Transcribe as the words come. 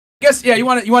Guess yeah. You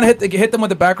want to hit them with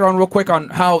the background real quick on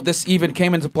how this even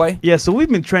came into play. Yeah, so we've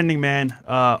been trending, man,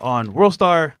 on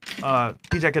WorldStar,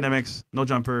 PG Academics, No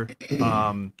Jumper,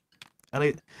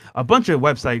 a bunch of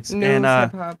websites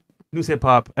and News Hip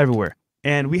Hop everywhere.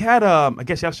 And we had I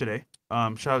guess yesterday.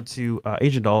 Shout out to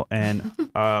Asian Doll and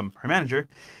her manager,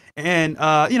 and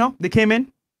you know, they came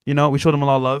in. You know, we showed them a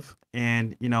lot of love,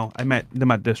 and you know, I met them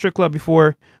at the strip club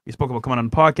before. We spoke about coming on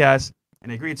the podcast,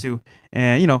 and they agreed to,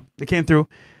 and you know, they came through.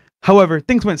 However,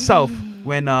 things went south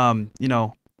when you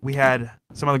know, we had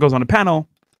some other girls on the panel,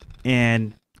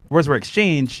 and words were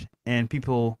exchanged, and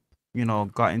people, you know,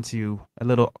 got into a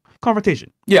little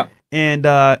confrontation. Yeah, and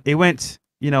it went,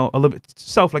 you know, a little bit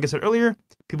south. Like I said earlier,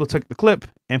 people took the clip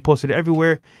and posted it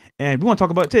everywhere, and we want to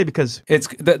talk about it today because it's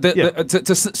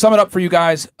to sum it up for you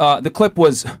guys. The clip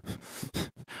was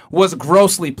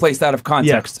grossly placed out of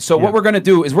context. Yeah. So what we're gonna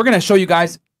do is we're gonna show you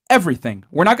guys everything.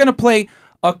 We're not gonna play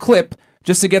a clip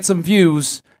just to get some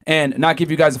views and not give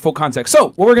you guys the full context. So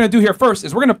what we're going to do here first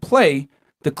is we're going to play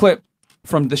the clip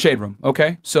from the Shade Room,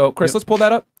 okay? So, Chris, let's pull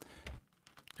that up.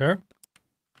 Here?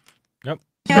 Yep.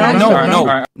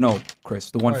 No,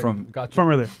 Chris, the one from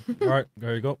earlier. All right,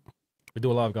 there you go. We do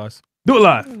it live, guys. Do it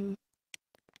live. And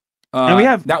we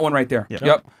have that one right there. Yeah.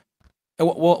 Yep.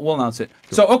 We'll announce it.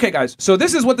 So, okay, guys. So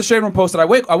this is what the Shade Room posted. I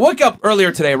woke up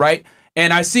earlier today, right?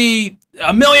 And I see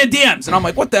a million DMs, and I'm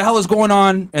like, what the hell is going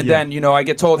on? And then, you know, I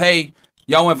get told, hey,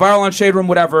 y'all went viral on Shade Room,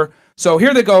 whatever. So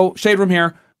here they go, Shade Room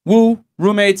here. Woo,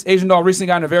 roommates, Asian Doll recently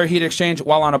got in a very heated exchange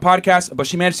while on a podcast, but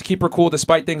she managed to keep her cool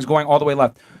despite things going all the way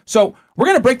left. So we're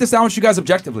going to break this down with you guys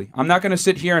objectively. I'm not going to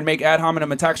sit here and make ad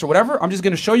hominem attacks or whatever. I'm just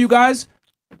going to show you guys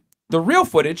the real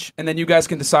footage, and then you guys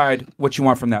can decide what you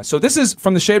want from that. So this is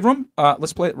from the Shade Room.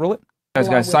 Let's play it, roll it. Guys,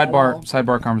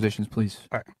 sidebar conversations, please.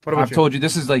 All right. What about I've told you,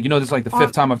 this is like, you know, this is like the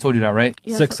 5th time I've told you that, right?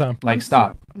 Yeah, 6th time. Like,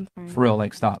 stop. For real,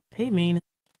 like, stop. Hey, mean.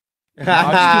 I'll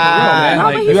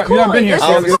just keep it real, man. Like, you haven't been here,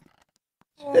 so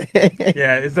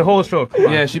yeah, it's the whole show.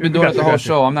 Yeah, she's been doing it the whole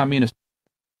show. I'm not mean as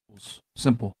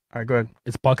simple. All right, go ahead.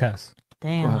 It's podcast.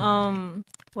 Damn.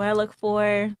 What I look for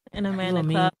in a man in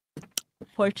a club,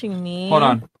 porching me. Hold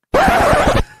on.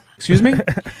 Excuse me?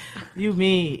 You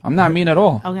mean? I'm not mean at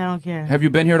all. Okay, I don't care. Have you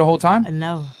been here the whole time?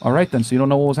 No. All right, then. So you don't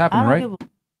know what was happening, right?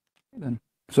 Then.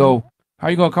 So how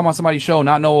are you going to come on somebody's show,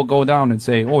 not know what go down, and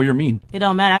say, oh, you're mean? It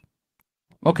don't matter.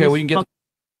 Okay, well, you can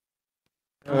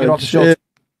get off the show.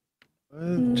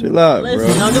 Chill out, bro.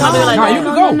 Listen, don't do me like Nah, you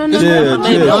can go. Chill.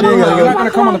 She ain't I'm gotta not going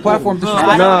to come on the platform.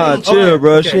 Nah, chill,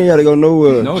 bro. She ain't gotta go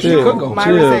nowhere. No, she Chill. could go.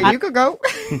 Chill. You could go.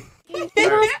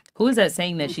 Who is that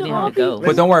saying that she didn't have to go?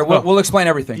 But don't worry, we'll explain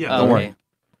everything. Yeah. Don't worry.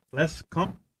 Let's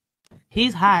come.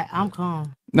 He's hot. I'm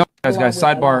calm. No, guys,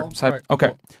 sidebar.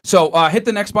 Okay, so hit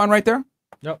the next button right there.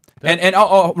 Yep. And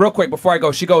real quick before I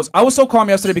go, she goes, I was so calm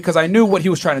yesterday because I knew what he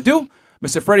was trying to do.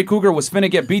 Mr. Freddy Cougar was finna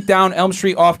get beat down Elm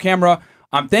Street off camera.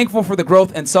 I'm thankful for the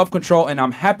growth and self-control, and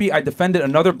I'm happy I defended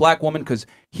another black woman because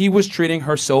he was treating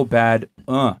her so bad.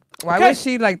 Why was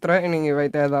she like threatening you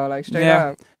right there though? Like straight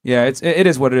up. Yeah, it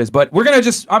is what it is. But we're gonna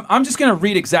I'm just gonna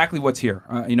read exactly what's here.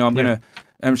 You know, I'm gonna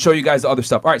show you guys the other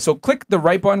stuff. All right, so click the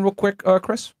right button real quick,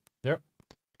 Chris. Yep.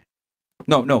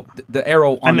 No, the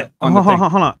arrow on the thing.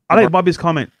 Hold on. I like Bobby's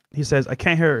comment. He says, I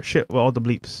can't hear shit with all the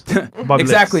bleeps.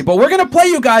 Exactly, but we're going to play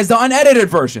you guys the unedited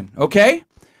version, okay?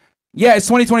 Yeah, it's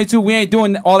 2022. We ain't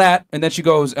doing all that. And then she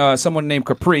goes, someone named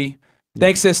Capri.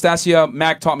 Thanks, sis, Stasia.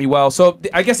 Mac taught me well. So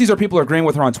I guess these are people agreeing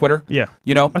with her on Twitter. Yeah.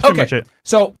 You know? That's pretty much it.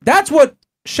 So that's what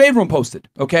Shade Room posted,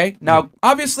 okay? Now,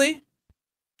 obviously,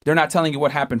 they're not telling you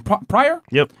what happened prior.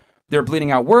 Yep. They're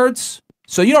bleeding out words.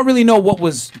 So you don't really know what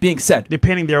was being said. They're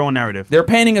painting their own narrative. They're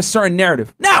painting a certain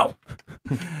narrative. Now,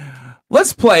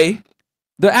 let's play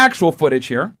the actual footage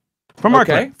here. From our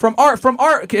clip. From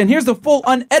our and here's the full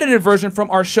unedited version from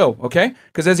our show, okay?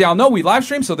 Because as y'all know, we live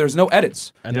stream, so there's no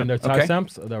edits. And then there's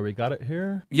timestamps. There, we got it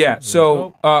here. Yeah,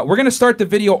 so we're gonna start the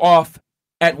video off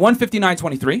at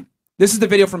 1:59:23. This is the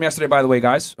video from yesterday, by the way,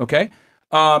 guys. Okay.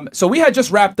 So we had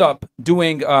just wrapped up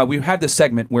doing. We had this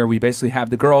segment where we basically have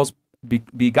the girls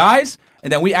be guys,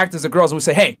 and then we act as the girls, and we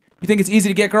say, "Hey, you think it's easy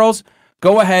to get girls?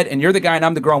 Go ahead, and you're the guy, and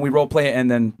I'm the girl, and we role play it."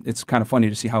 And then it's kind of funny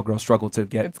to see how girls struggle to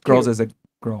get girls as a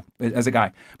girl, as a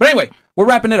guy. But anyway, we're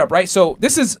wrapping it up, right? So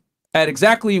this is at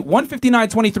exactly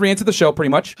 1:59:23 into the show, pretty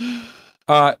much.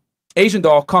 Asian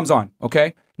Doll comes on.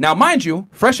 Okay. Now, mind you,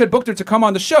 Fresh had booked her to come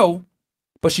on the show,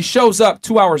 but she shows up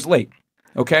 2 hours late.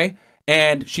 Okay,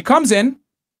 and she comes in,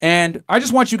 and I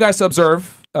just want you guys to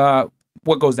observe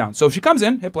what goes down. So she comes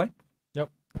in, hit play. Yep.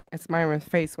 It's Myra's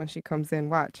face when she comes in.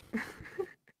 Watch.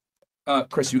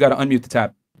 Chris, you got to unmute the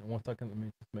tab. 1 second. Let me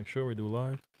just make sure we do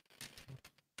live.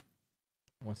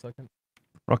 1 second.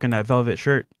 Rocking that velvet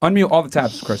shirt. Unmute all the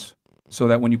tabs, Chris, so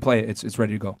that when you play it, it's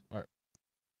ready to go. All right.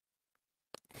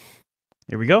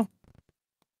 Here we go.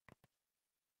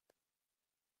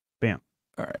 Bam.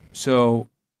 All right. So,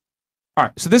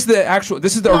 this is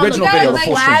the original video, the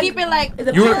full stream. Keep it like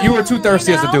You were too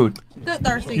thirsty as a dude. Too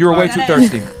thirsty. You were way too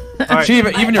thirsty. Right.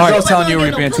 Even your girl's telling you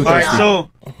were being too All right, thirsty. so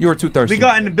You were too thirsty. we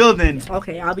got in the building.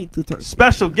 Okay, I'll be too thirsty.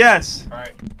 Special guest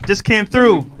just came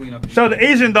through. Show the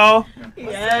Asian doll.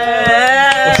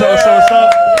 Yeah. What's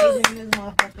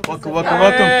up? Welcome.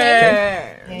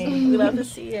 We love to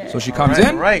see it. So she comes All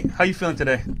in. right. How you feeling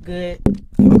today? Good.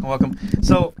 Welcome.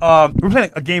 So we're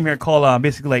playing a game here called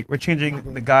basically like we're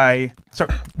changing the guy. So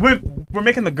we're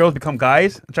making the girls become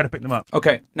guys and try to pick them up.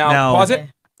 Okay. Now pause it.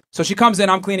 So she comes in.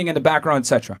 I'm cleaning in the background,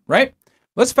 etc. Right.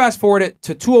 Let's fast forward it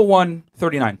to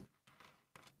 2:01:39.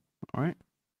 All right.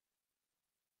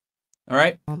 All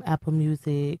right. Apple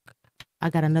Music. I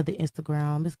got another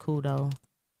Instagram. It's cool though.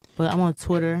 But I'm on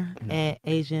Twitter at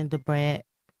Asian Debrat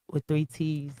with 3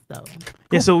 T's though.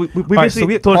 Yeah. So we All right,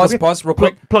 basically pause real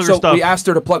quick. Plug her so stuff. we asked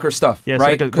her to plug her stuff, Yeah, so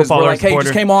right? we could Because follow we're her, like, hey, you support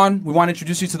just her. came on. We want to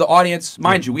introduce you to the audience.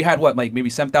 Mind you, we had what, like maybe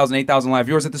 7,000, 8,000 live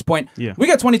viewers at this point. Yeah. We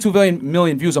got 22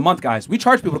 million views a month, guys. We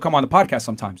charge people to come on the podcast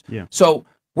sometimes. Yeah. So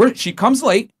she comes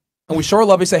late, and we show her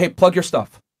love. We say, hey, plug your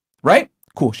stuff, right?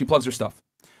 Cool. She plugs her stuff.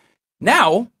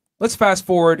 Now let's fast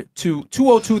forward to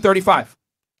 2:02:35.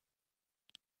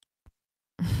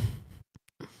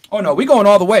 Oh no, we going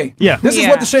all the way. Yeah. This is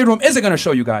what the Shade Room isn't going to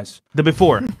show you guys. The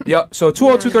before. Yep. So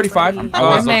 2:02:35.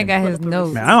 This man got his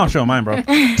notes. Man, I don't show mine, bro.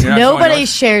 Nobody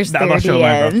shares Nah, I'm their not showing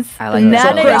mine, bro. DMs. I like None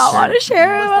that. of y'all want to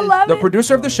share it. I love The it.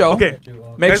 producer of the show. Okay.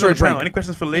 Makes Guys her on a the panel, drink. Any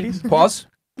questions for the ladies? Pause.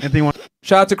 Anything you want?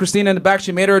 Shout out to Christina in the back.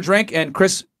 She made her a drink, and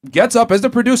Chris gets up as the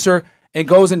producer and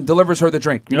goes and delivers her the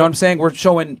drink. You know what I'm saying? We're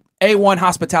showing A1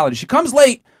 hospitality. She comes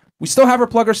late. We still have her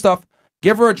plug her stuff,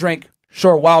 give her a drink, show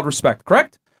her wild respect.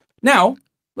 Correct? Now,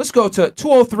 let's go to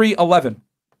 2:03:11.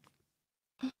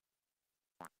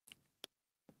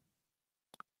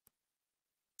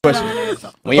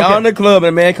 When y'all in the club and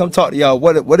a man come talk to y'all,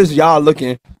 what is y'all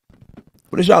looking?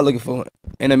 What is y'all looking for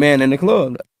in a man in the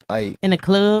club? Like In the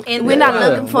club. And we're not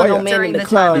looking for no man in the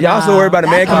club. y'all so worried about a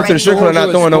man coming to the strip club and not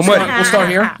throwing no money. We'll start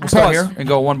here. We'll start here and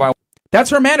go one by one. That's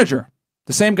her manager,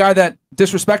 the same guy that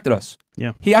disrespected us.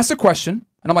 Yeah. He asked a question,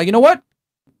 and I'm like, you know what?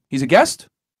 He's a guest.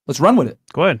 Let's run with it.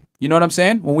 Go ahead. You know what I'm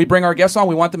saying? When we bring our guests on,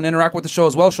 we want them to interact with the show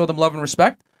as well, show them love and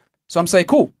respect. So I'm saying,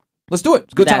 cool, let's do it.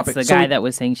 It's a good That's topic. the So guy that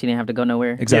was saying she didn't have to go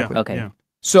nowhere? Exactly. Okay. Yeah.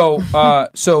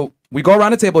 So we go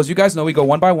around the table. As you guys know, we go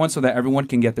one by one so that everyone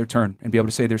can get their turn and be able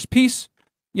to say there's peace,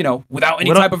 you know, without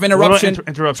any type of interruption,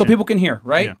 so people can hear,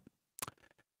 right? Yeah.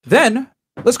 Then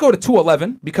let's go to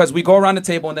 2:11 because we go around the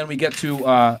table and then we get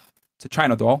to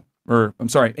China doll, or I'm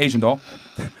sorry, Asian doll.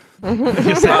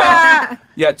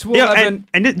 Yeah, 2:11. Yeah,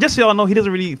 and just so y'all know, he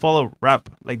doesn't really follow rap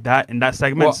like that in that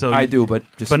segment. Well, so I do, but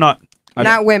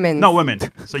not women. Not women.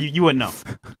 So you wouldn't know.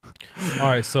 All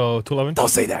right, so 2:11. Don't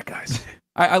say that, guys.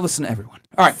 I listen to everyone.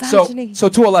 All right, so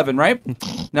 2:11, right?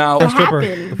 Now,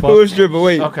 Who is stripper?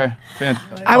 Wait. Okay,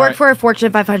 I work for a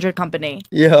Fortune 500 company.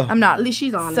 Yeah. I'm not. At least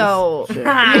she's honest. So, you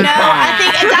know, I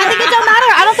think it don't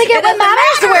matter. I don't think it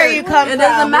matters where you come from. It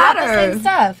doesn't We got the matter. same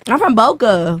stuff. I'm from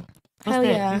Boca. Hell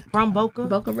yeah. From Boca?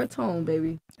 Boca Raton,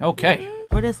 baby. okay,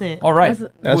 What is it? all right.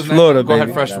 That's Florida, Go ahead,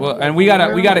 baby. Fresh. Well, and we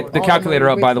got the calculator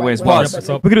up, by the way, as well.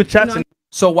 So We could do chats. And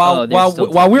So while there's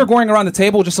still while we were going around the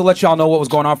table, just to let y'all know what was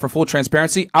going on for full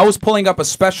transparency, I was pulling up a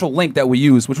special link that we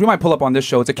use, which we might pull up on this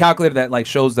show. It's a calculator that like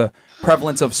shows the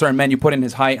prevalence of certain men. You put in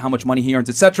his height, how much money he earns,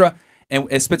 etc., and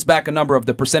it spits back a number of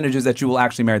the percentages that you will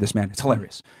actually marry this man. It's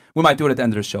hilarious. We might do it at the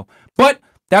end of the show, but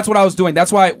that's what I was doing.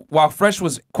 That's why while Fresh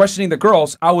was questioning the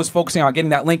girls, I was focusing on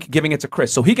getting that link, giving it to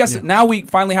Chris. So he gets it. Now we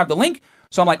finally have the link.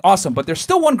 So I'm like, awesome. But there's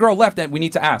still one girl left that we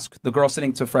need to ask. The girl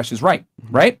sitting to Fresh's right,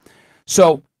 right?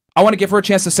 So I want to give her a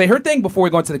chance to say her thing before we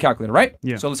go into the calculator, right?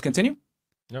 Yeah. So let's continue.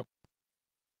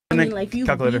 and then like you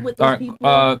calculator. be with All those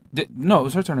right. people. No, it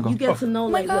was her turn to go. You get to know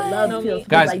like what love feels.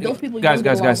 Guys, like, those people you guys. don't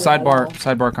go out with at all.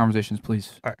 Sidebar conversations,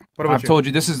 please. All right. What about I've you? told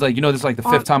you this is like this is like the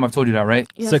fifth time I've told you that, right?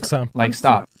 Sixth time. Like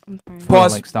stop. sorry.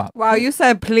 Pause. Like stop. Wow, you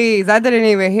said please. I didn't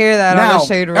even hear that on Now the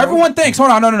Shade Room. everyone thinks.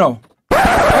 Hold on, no.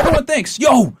 Everyone thinks,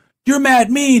 yo, you're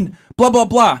mad mean. Blah blah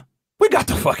blah. We got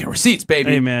the fucking receipts, baby.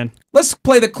 Hey, man. Let's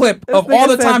play the clip This of all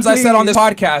the nigga said times I said on please. this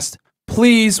podcast.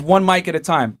 Please, one mic at a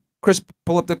time. Chris,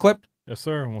 pull up the clip. Yes,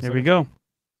 sir. One Here second. we go.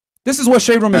 This is what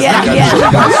Shade Room is. Yeah,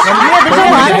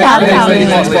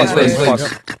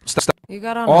 You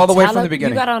got on All a the way from the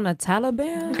beginning. You got on a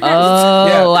Taliban?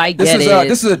 Oh, I get it.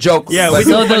 This is a joke. Yeah, Like,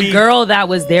 we So funny. the girl that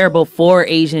was there before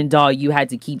Asian doll, you had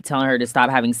to keep telling her to stop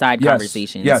having side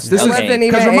conversations. Yes, this Okay. wasn't even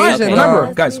because Asian. remember,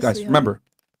 though. guys, remember,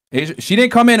 She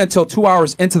didn't come in until 2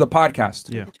 hours into the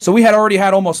podcast. Yeah. So we had already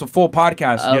had almost a full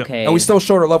podcast. Okay. And we still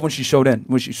showed her love when she showed in.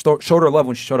 When she showed her love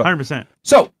when she showed up. 100%.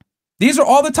 So these are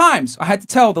all the times I had to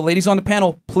tell the ladies on the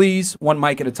panel, please, one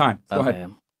mic at a time. Go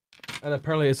ahead. And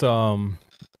apparently it's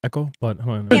echo, but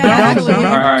hold on.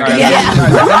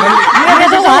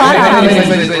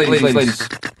 Ladies,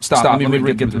 stop. Let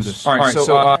me get through this. All right,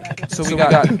 so we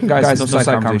got guys, no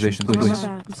side conversation, please. Just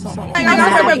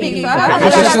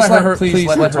let her, please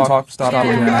let her talk. Stop. 3.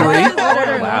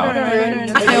 Wow.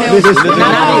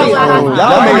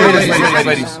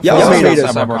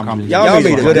 Y'all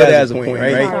made a good ass point,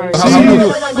 right?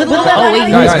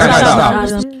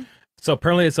 Guys, So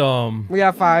apparently it's We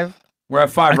have 5. We're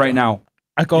at 5 right now.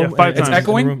 echo. Yeah, 5 It's times.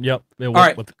 echoing? Yep. All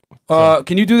right.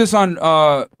 Can you do this on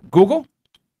Google?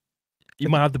 You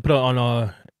might have to put it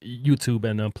on YouTube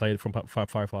and play it from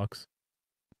Firefox.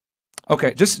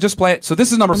 Okay, just play it. So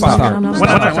this is number 5. One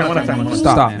at a time.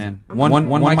 Stop, man.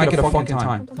 One mic at a fucking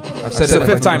time. I've said it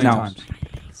the 5th time now.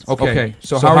 Okay,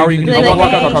 so how are you going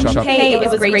to Hey, it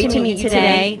was great to meet you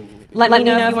today. Let me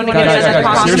know if you want to get another guys,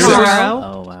 coffee seriously? tomorrow.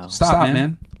 Oh wow. Stop,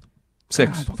 man.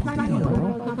 6.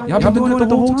 Y'all been doing it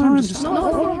the whole time.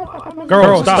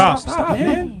 Girls, stop,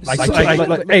 man.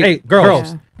 Hey,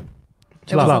 girls.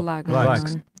 It was a lot going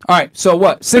on. All right, so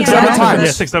what? 6, 7 times.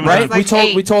 Yeah, 6, 7 right?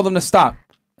 times. We told them to stop.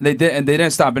 They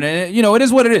didn't stop. And it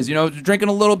is what it is. Drinking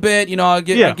a little bit. I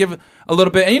give a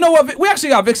little bit. And you know what? We actually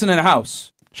got Vixen in the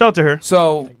house. Shout out to her.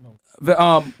 So,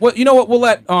 what? You know what? We'll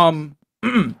let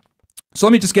So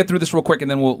let me just get through this real quick,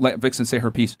 and then we'll let Vixen say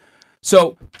her piece.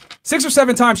 So, 6 or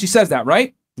 7 times she says that,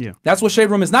 right? Yeah. That's what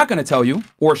ShadeRoom is not going to tell you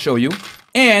or show you.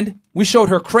 And we showed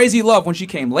her crazy love when she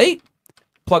came late,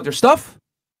 plugged her stuff,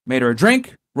 made her a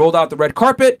drink, rolled out the red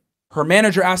carpet. Her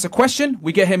manager asked a question.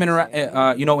 We get him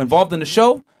involved in the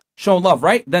show, showing love,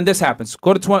 right? Then this happens.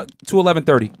 Go to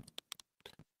 11:30.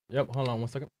 Yep. Hold on 1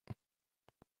 second.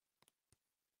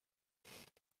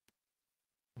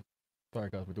 Sorry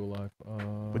guys, we do it live.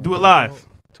 We do it live.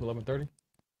 To 11:30.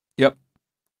 Yep.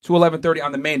 To 11:30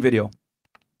 on the main video.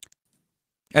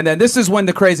 And then this is when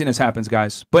the craziness happens,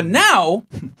 guys. But now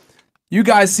you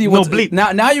guys see what's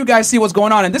now you guys see what's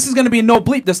going on, and this is going to be no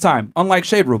bleep this time, unlike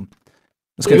ShadeRoom.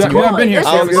 Let's get you haven't been here.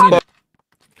 So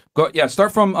go,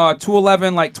 start from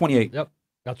 2:11, like 28. Yep.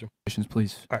 Got you.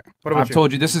 Please. All right. What about I've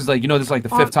told you this is like this is like the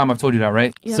 5th time I've told you that,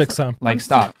 right? Yeah, 6th time. Like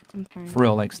stop. For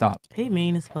real, like stop. He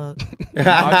mean as fuck. You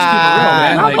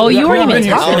weren't even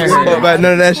talking to her. About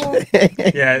none of that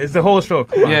shit. Yeah, it's the whole show.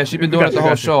 Yeah, she's been doing it the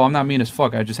whole show. I'm not mean as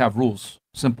fuck. I just have rules.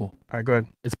 Simple. All right, go ahead.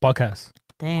 It's podcast.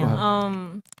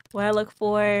 Damn. What I look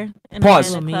for in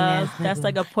Pause. a club, that's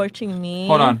like approaching me.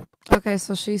 Hold on. Okay,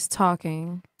 so she's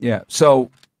talking. Yeah.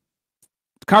 So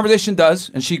conversation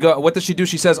does, and what does she do?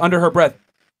 She says under her breath,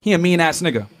 "He a mean ass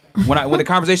nigga." When the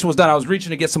conversation was done, I was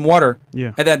reaching to get some water.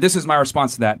 Yeah. And then this is my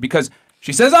response to that, because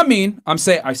she says I'm mean. I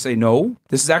say no.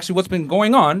 This is actually what's been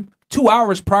going on 2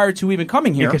 hours prior to even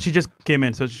coming here. Because she just came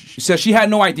in, so she says she had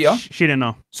no idea. She didn't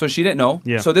know. So she didn't know.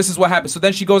 Yeah. So this is what happened. So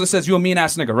then she goes and says, "You a mean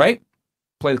ass nigga, right?"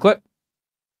 Play the clip.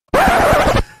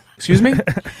 Excuse me?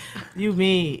 You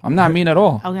mean? I'm not mean at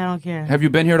all. Okay, I don't care. Have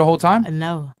you been here the whole time?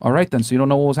 No. All right then. So you don't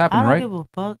know what was happening, I right? don't give a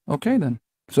fuck. Okay then.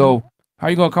 So how are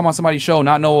you gonna come on somebody's show,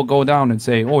 not know what go down, and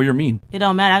say, "Oh, you're mean"? It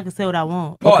don't matter. I can say what I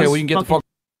want. Okay, well you can get the fuck.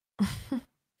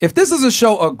 If this doesn't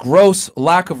show a gross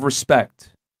lack of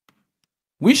respect,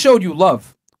 we showed you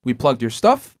love. We plugged your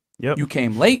stuff. Yep. You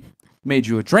came late, made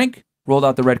you a drink, rolled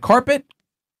out the red carpet.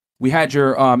 We had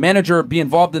your manager be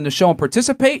involved in the show and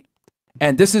participate.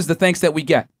 And this is the thanks that we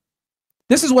get.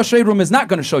 This is what ShadeRoom is not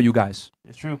going to show you guys.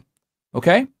 It's true.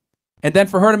 Okay? And then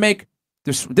for her to make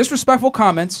disrespectful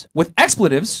comments with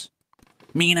expletives,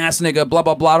 mean ass nigga, blah,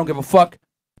 blah, blah, I don't give a fuck.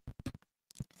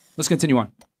 Let's continue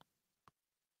on.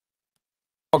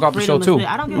 Fuck off the show too.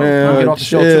 I don't give Man, get off the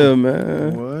show chill, too.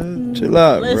 man. What? Chill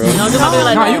out, bro.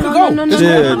 Nah, you can go. Chill. She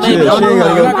ain't gotta You're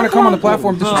not go. going to come on the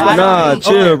platform disrespect. Nah,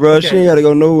 chill, bro. She ain't gotta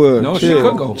go nowhere. No, she chill.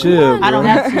 could go. Chill, bro. I don't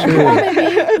have to.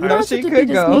 Chill. No, she could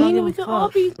go. We could all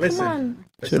be. Listen. Come on.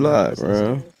 Chill out,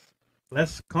 bro.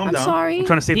 Let's calm I'm down. sorry. I'm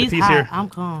trying to save the He's peace hot. here. I'm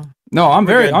calm. No, I'm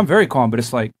good. very calm, but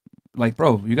it's like,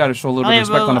 bro, you got to show a little bit of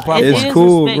respect on the platform. It's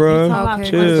cool, bro. Okay,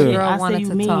 Chill. girl I say wanted you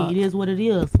to mean. talk. It is what it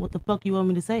is. What the fuck you want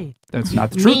me to say? That's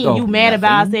not the truth, Mean. though. You mad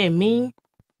about I said mean?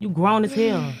 You grown as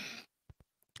hell.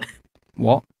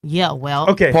 Well, Yeah, well.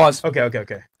 Okay. Pause.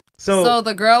 Okay. So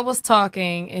the girl was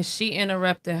talking and she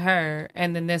interrupted her,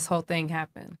 and then this whole thing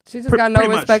happened. She just got no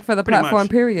pretty respect much, for the pretty platform,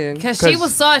 much. period. Because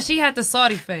she had the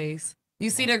Saudi face. You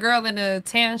see the girl in the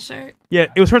tan shirt? Yeah,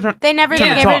 it was her turn. They never Turn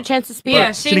even to gave her a talk. chance to speak.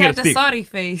 Yeah, she she didn't had get the to speak. Saudi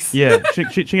face. Yeah,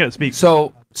 she got to speak.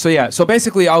 So So yeah, so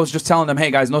basically I was just telling them,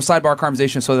 hey guys, no sidebar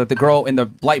conversation so that the girl in the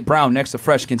light brown next to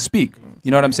Fresh can speak.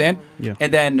 You know what I'm saying? Yeah.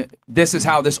 And then this is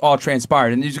how this all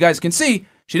transpired. And as you guys can see,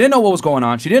 she didn't know what was going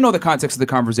on. She didn't know the context of the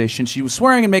conversation. She was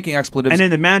swearing and making expletives. And then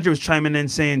the manager was chiming in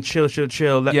saying, chill,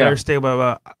 let her stay, blah,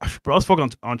 blah, blah. Bro, I was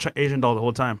focused on Asian Doll the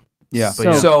whole time. Yeah.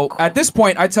 So at this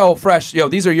point, I tell Fresh, yo,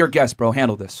 these are your guests, bro.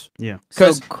 Handle this. Yeah.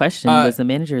 So question, was the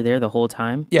manager there the whole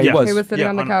time? Yeah, he was. He was sitting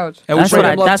on the couch. And that's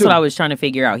what I was trying to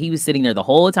figure out. He was sitting there the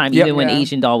whole time, even when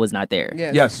Asian Doll was not there.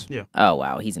 Yes. Yeah. Oh,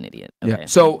 wow. He's an idiot. Okay. Yeah.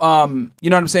 So, you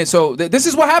know what I'm saying? So this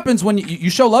is what happens when you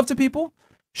show love to people,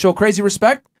 show crazy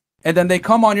respect, and then they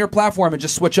come on your platform and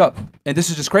just switch up. And this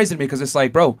is just crazy to me because it's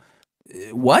like, bro,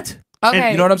 what?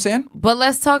 Okay. You know what I'm saying? But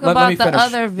let's talk about the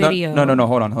other video. No,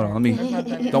 hold on. Let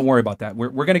me. Don't worry about that.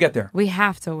 We're gonna get there. We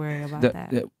have to worry about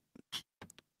that.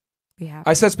 We have.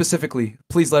 I said specifically,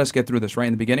 please let us get through this right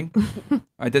in the beginning.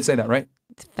 I did say that, right?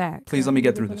 Fact. Please let me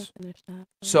get through this.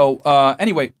 So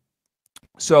anyway,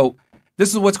 so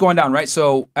this is what's going down, right?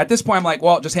 So at this point, I'm like,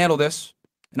 well, just handle this,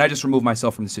 and I just remove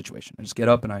myself from the situation. I just get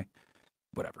up and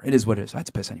whatever. It is what it is. I had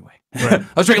to piss anyway. Right. I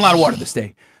was drinking a lot of water this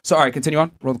day. So all right, continue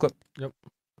on. Roll the clip. Yep.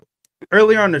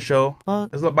 Earlier on the show, there's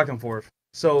a little back and forth.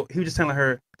 So he was just telling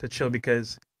her to chill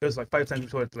because it was like 5 times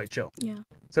before to like chill. Yeah.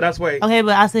 So that's why. Okay,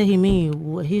 but I said he mean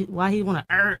why he want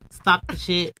to stop the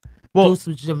shit. Well, do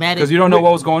some dramatic. Because you don't know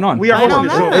what was going on. We are hosting the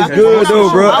show. It's good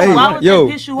though, bro. Why would yo,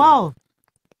 that piss you off?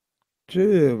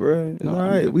 Chill, bro. It's all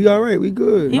right. We all right. We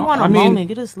good. He want a moment.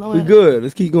 Get it slow. We good.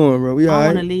 Let's keep going, bro. We all right. I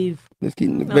want to leave. Let's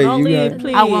keep the No, don't leave,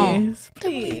 please. I won't.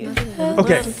 Please.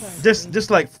 Okay,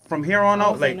 just like from here on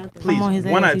out, like please,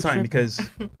 one at a time because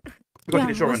we're going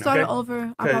to get short we'll right start now. it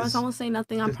over. I promise I won't say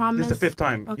nothing. I promise. This is the 5th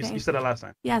time. Okay. You said that last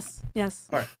time. Yes.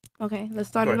 All right. Okay, let's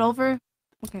start it over.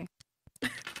 Okay.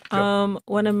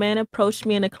 When a man approached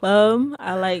me in a club,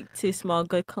 I like to smell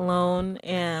good cologne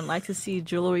and like to see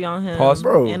jewelry on him. Pause.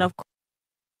 Bro. And of course.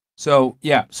 So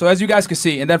yeah, so as you guys can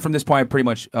see, and then from this point, I pretty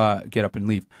much get up and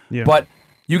leave. Yeah. But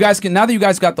you guys can, now that you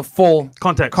guys got the full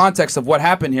context of what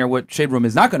happened here, what ShadeRoom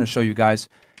is not going to show you guys,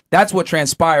 that's what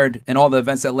transpired and all the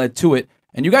events that led to it.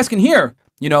 And you guys can hear,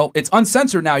 you know, it's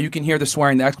uncensored now. You can hear the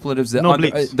swearing, the expletives,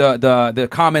 the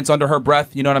comments under her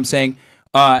breath. You know what I'm saying?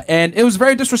 And it was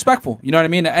very disrespectful. You know what I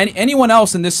mean? Anyone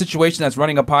else in this situation that's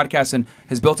running a podcast and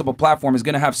has built up a platform is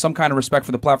going to have some kind of respect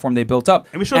for the platform they built up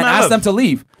and ask them to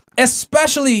leave.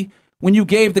 Especially when you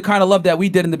gave the kind of love that we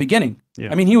did in the beginning.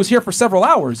 Yeah. I mean, he was here for several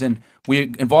hours, and we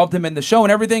involved him in the show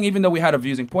and everything, even though we had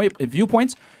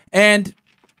viewpoints. And,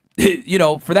 you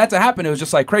know, for that to happen, it was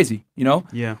just like crazy, you know?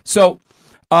 Yeah. So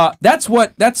that's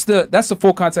the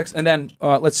full context. And then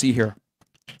let's see here.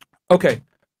 Okay.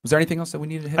 Was there anything else that we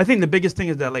needed to hit? I think the biggest thing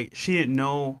is that like she didn't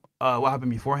know what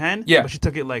happened beforehand. Yeah. But she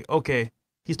took it like, okay,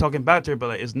 he's talking back to her, but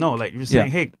like it's no, like you're saying,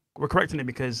 hey, we're correcting it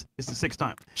because it's the 6th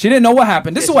time. She didn't know what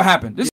happened. This is what happened.